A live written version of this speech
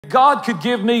God could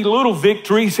give me little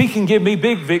victories. He can give me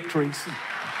big victories.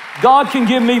 God can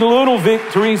give me little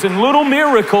victories and little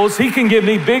miracles. He can give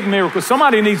me big miracles.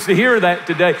 Somebody needs to hear that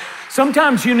today.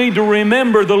 Sometimes you need to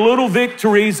remember the little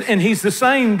victories, and He's the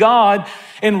same God.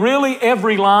 And really,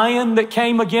 every lion that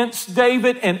came against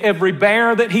David and every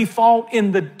bear that he fought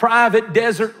in the private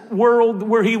desert world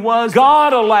where he was,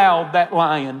 God allowed that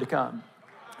lion to come.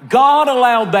 God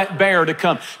allowed that bear to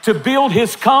come to build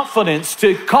his confidence,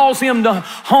 to cause him to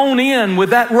hone in with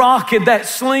that rock and that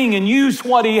sling and use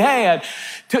what he had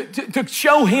to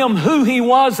show him who he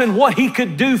was and what he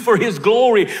could do for his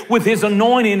glory with his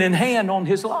anointing and hand on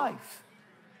his life.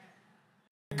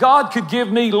 God could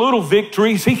give me little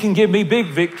victories. He can give me big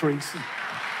victories.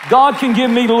 God can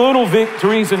give me little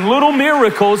victories and little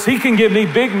miracles. He can give me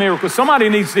big miracles. Somebody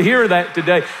needs to hear that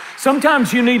today.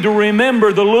 Sometimes you need to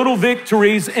remember the little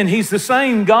victories, and He's the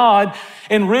same God.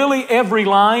 And really, every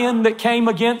lion that came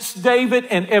against David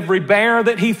and every bear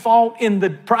that he fought in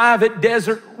the private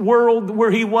desert world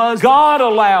where he was, God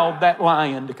allowed that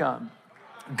lion to come.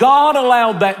 God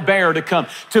allowed that bear to come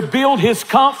to build his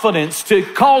confidence, to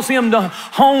cause him to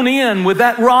hone in with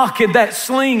that rock and that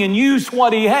sling and use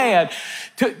what he had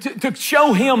to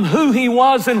show him who he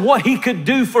was and what he could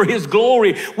do for his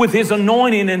glory with his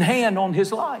anointing and hand on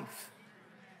his life.